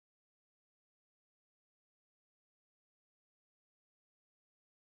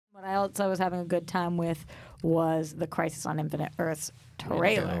What I also was having a good time with was the Crisis on Infinite Earths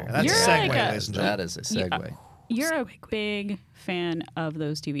trailer. That's You're a segue, like a- ladies and gentlemen. That is a segue. You're a big fan of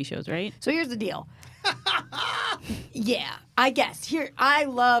those TV shows, right? So here's the deal. Yeah, I guess. I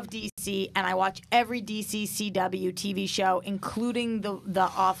love DC, and I watch every DC CW TV show, including the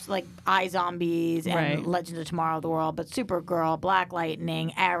off like iZombies and Right. Legends of Tomorrow of the World, but Supergirl, Black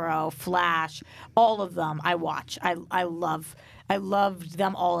Lightning, Arrow, Flash, all of them I watch. I loved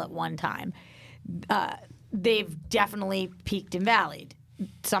them all at one time. They've definitely peaked and valleyed.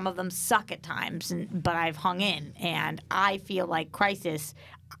 Some of them suck at times, but I've hung in, and I feel like Crisis.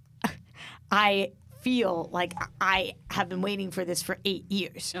 I feel like I have been waiting for this for 8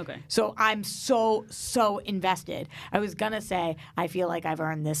 years. Okay. So I'm so invested. I was going to say I feel like I've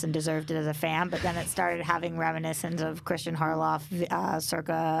earned this and deserved it as a fan, but then it started having reminiscence of Christian Harloff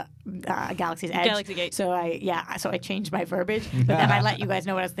circa Galaxy's Edge. Galaxy Gate. So I changed my verbiage, but then I let you guys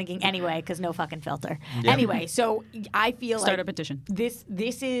know what I was thinking anyway because no fucking filter. Anyway, so I feel Start like a petition. this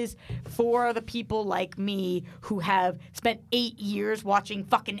is for the people like me who have spent 8 years watching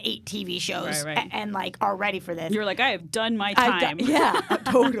fucking 8 TV shows Right. and like are ready for this. You're like, I have done my I've time. yeah,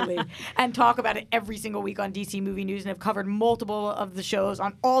 totally. And talk about it every single week on DC Movie News and have covered multiple of the shows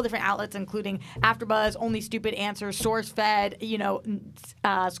on all different outlets, including AfterBuzz, Only Stupid Answers, SourceFed,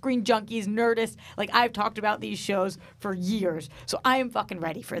 Screen Junkies, Nerdist. Like, I've talked about these shows for years. So I am fucking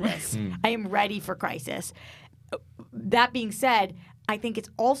ready for this. I am ready for Crisis. That being said, I think it's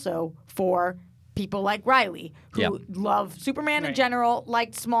also for people like Riley who Yep. love Superman in Right. general,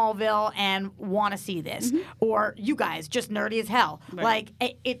 liked Smallville, and want to see this. Or you guys, just nerdy as hell. Right.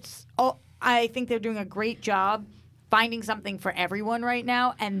 Like, it's all, I think they're doing a great job finding something for everyone right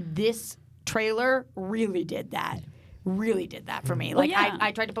now, and this trailer really did that. Really did that for me. Well, Like, yeah.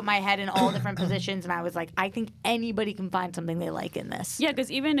 I tried to put my head in all different positions, and I was like, I think anybody can find something they like in this. Yeah,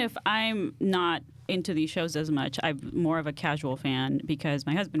 because even if I'm not into these shows as much, I'm more of a casual fan because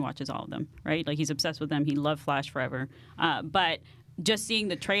my husband watches all of them, right? Like, he's obsessed with them. He loved Flash forever. But just seeing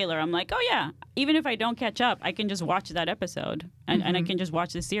the trailer, I'm like, oh, yeah, even if I don't catch up, I can just watch that episode and I can just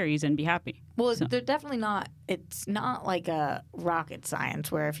watch the series and be happy. Well, they're definitely not. It's not like a rocket science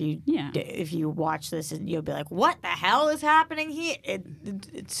where if you watch this, you'll be like, "What the hell is happening here?"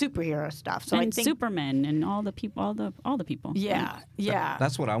 It's superhero stuff. So and I think, Superman and all the people, all the people. yeah.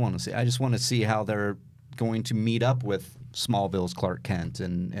 That's what I want to see. I just want to see how they're going to meet up with Smallville's Clark Kent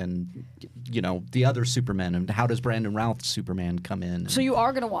and the other Superman, and how does Brandon Routh's Superman come in? So you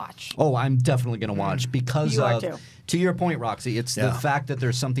are gonna watch. Oh, I'm definitely going to watch because You are of, too. to your point, Roxy, it's the fact that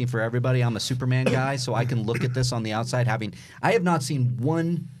there's something for everybody. I'm a Superman guy, so I can look at this on the outside. I have not seen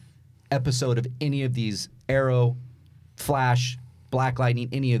one episode of any of these Arrow, Flash, Black Lightning,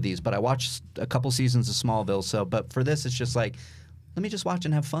 any of these, but I watched a couple seasons of Smallville. So, but for this, it's just like, let me just watch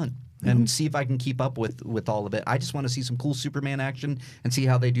and have fun. And see if I can keep up with all of it. I just want to see some cool Superman action and see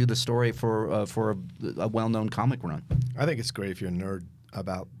how they do the story for a well-known comic run. I think it's great if you're a nerd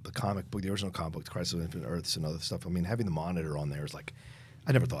about the comic book, the original comic book, The Crisis of Infinite Earths and other stuff. I mean, having the Monitor on there is like,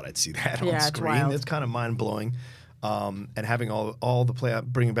 I never thought I'd see that Yeah, on it's screen. wild. It's kind of mind-blowing. And having all the play,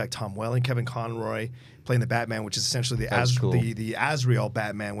 bringing back Tom Welling, Kevin Conroy playing the Batman, which is essentially That's cool. the Azrael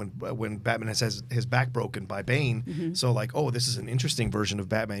Batman when Batman has his back broken by Bane. So like, oh, this is an interesting version of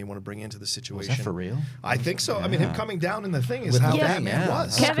Batman you want to bring into the situation. Was that for real? I think so. I mean, him coming down in the thing is With how Bane, Batman yeah.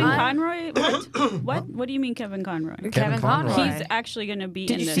 was. Kevin I'm- Conroy? What do you mean Kevin Conroy? Kevin Conroy. He's actually going to be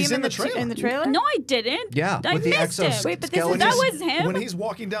Did in you this. see He's him in the trailer. in the trailer? No, I didn't. Yeah, I with the missed him. exoskeleton. Wait, but this is- That was him? When he's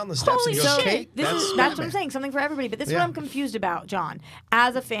walking down the steps Holy and goes, shit. Kate, This that's is that's what Batman. I'm saying. Something for everybody. But this is what Yeah. I'm confused about, John.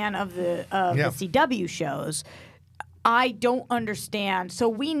 As a fan of the Yeah. CW shows, I don't understand. So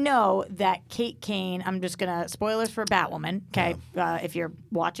we know that Kate Kane. I'm just gonna spoilers for Batwoman. Okay, if you're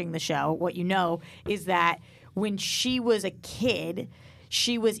watching the show, what you know is that when she was a kid,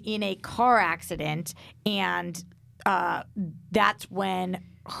 she was in a car accident, and that's when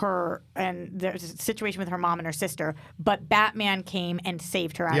there's a situation with her mom and her sister, but Batman came and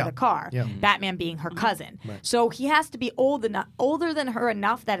saved her out of the car. Yeah. Batman being her cousin. So he has to be older than her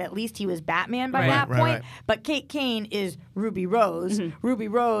enough that at least he was Batman by that Right, point. right. But Kate Kane is Ruby Rose. Ruby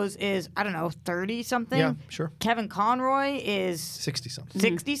Rose is, I don't know, 30 something. Yeah, sure. Kevin Conroy is 60-something.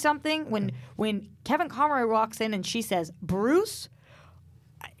 60 something. When Kevin Conroy walks in and she says, "Bruce."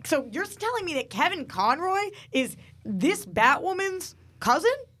 So you're telling me that Kevin Conroy is this Batwoman's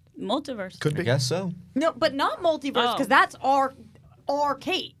cousin? Multiverse. Could I be. guess so. No, but not multiverse Oh. because that's our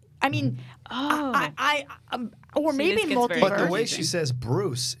Kate. I mean, Oh. or See, maybe this gets very multiverse. But the way confusing. she says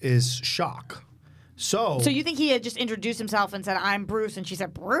Bruce is shock. So you think he had just introduced himself and said, "I'm Bruce," and she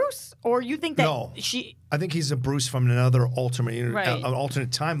said, "Bruce," or you think that No. she? I think he's a Bruce from another alternate Right. an alternate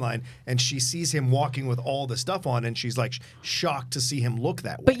timeline, and she sees him walking with all the stuff on, and she's like shocked to see him look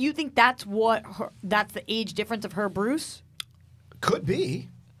that way. But you think that's that's the age difference of her Bruce? Could be.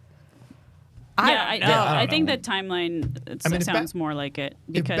 I think the timeline if sounds more like it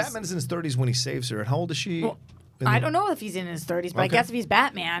If because Batman's in his 30s when he saves her, and how old is she? Well, in I the- don't know if he's in his 30s, but I Okay. guess if he's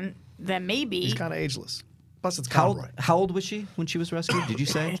Batman, then maybe He's kind of ageless. Plus, it's How, Conroy. how old was she when she was rescued? Did you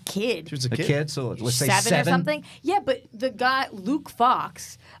say? a kid. She was a A kid. kid, so let's say seven seven or something. Yeah, but the guy Luke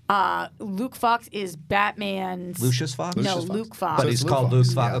Fox is Batman's Lucius Fox? No, Lucius Fox. Luke Fox. But So he's it's called Luke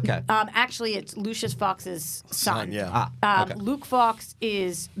Luke Fox, Fox. yeah. Okay. Actually, it's Lucius Fox's son. Yeah. Okay. Luke Fox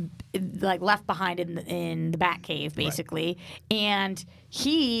is like left behind in the Batcave, basically, and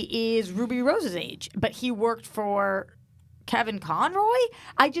he is Ruby Rose's age, but he worked for Kevin Conroy.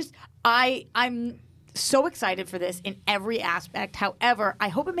 I'm so excited for this in every aspect. However, I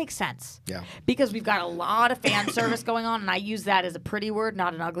hope it makes sense. Yeah. Because we've got a lot of fan service going on, and I use that as a pretty word,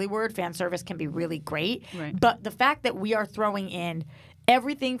 not an ugly word. Fan service can be really great. Right. But the fact that we are throwing in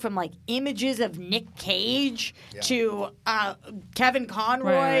everything from like images of Nick Cage to Kevin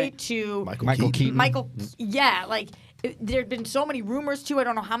Conroy Right. to Michael Keaton. yeah, like there have been so many rumors too. I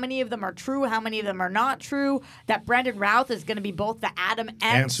don't know how many of them are true, how many of them are not true. That Brandon Routh is going to be both the Atom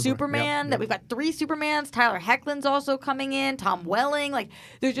and Superman. Yep. That we've got 3 Supermans. Tyler Hoechlin's also coming in. Tom Welling. Like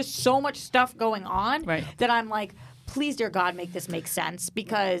there's just so much stuff going on Right. that I'm like, please, dear God, make this make sense,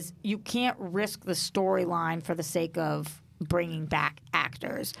 because you can't risk the storyline for the sake of bringing back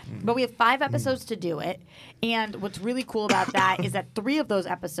actors. But we have 5 episodes to do it, and what's really cool about that is that 3 of those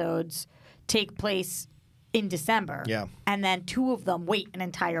episodes take place in December. Yeah. And then 2 of them wait an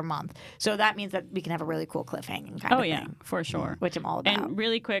entire month. So that means that we can have a really cool cliffhanging kind oh of yeah, thing, for sure. which I'm all about. And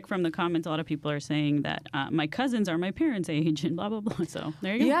really quick from the comments, a lot of people are saying that my cousins are my parents' age and blah blah blah. So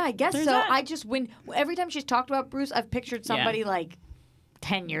there you go. Yeah, I guess There's so. that. I just every time she's talked about Bruce, I've pictured somebody Yeah. like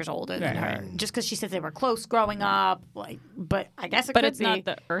 10 years older than Right. her, just because she says they were close growing up. Like, but I guess it but could it's be. not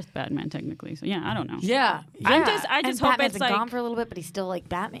the Earth Batman technically. So yeah, I don't know. Yeah, I yeah. just And hope Batman's it's been like- gone for a little bit, but he's still like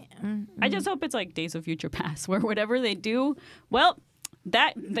Batman. I just hope it's like Days of Future Past, where whatever they do, well,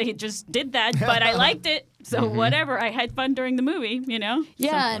 that they just did that, but I liked it, so whatever. I had fun during the movie, you know.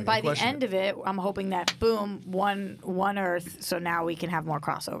 Yeah, and by the question end of it, I'm hoping that boom, one Earth, so now we can have more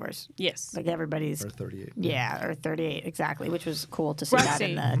crossovers. Yes. Like everybody's. Earth 38. Yeah, Earth 38 exactly, which was cool to see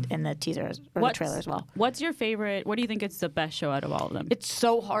Right. that in the teaser or the trailer as well. What's your favorite? What do you think is the best show out of all of them? It's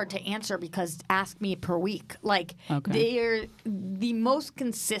so hard to answer because ask me per week. Like they're the most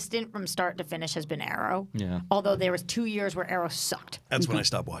consistent from start to finish has been Arrow. Yeah. Although there was 2 years where Arrow sucked. That's when I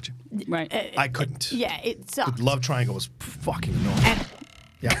stopped watching. right. I couldn't. Yeah, it sucked. Love Triangle was fucking annoying. And,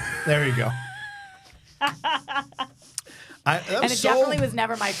 Yeah, there you go. and it definitely was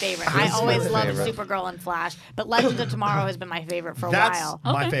never my favorite. I That's always my loved favorite. Supergirl and Flash, but Legends of Tomorrow has been my favorite for a That's while.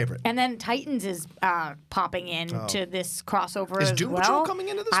 my Okay. favorite. And then Titans is popping in to this crossover Is as Doom well. Patrol coming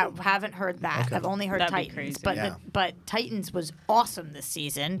into this I one? haven't heard that. Okay. I've only heard That'd be Titans, crazy. but Yeah. but Titans was awesome this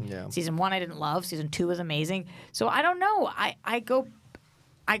season. Yeah. Season 1 I didn't love. Season 2 was amazing. So I don't know.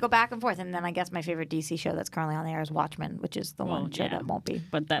 I go back and forth, and then I guess my favorite DC show that's currently on the air is Watchmen, which is the one show yeah. that won't be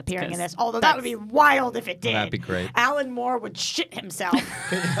But that's appearing in 'cause this. Although that would be wild if it did. That'd be great. Alan Moore would shit himself.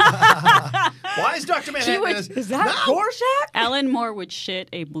 Why is Dr. Manhattan in this? Is that Rorschach? Alan Moore would shit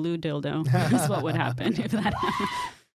a blue dildo. That's what would happen if that happened.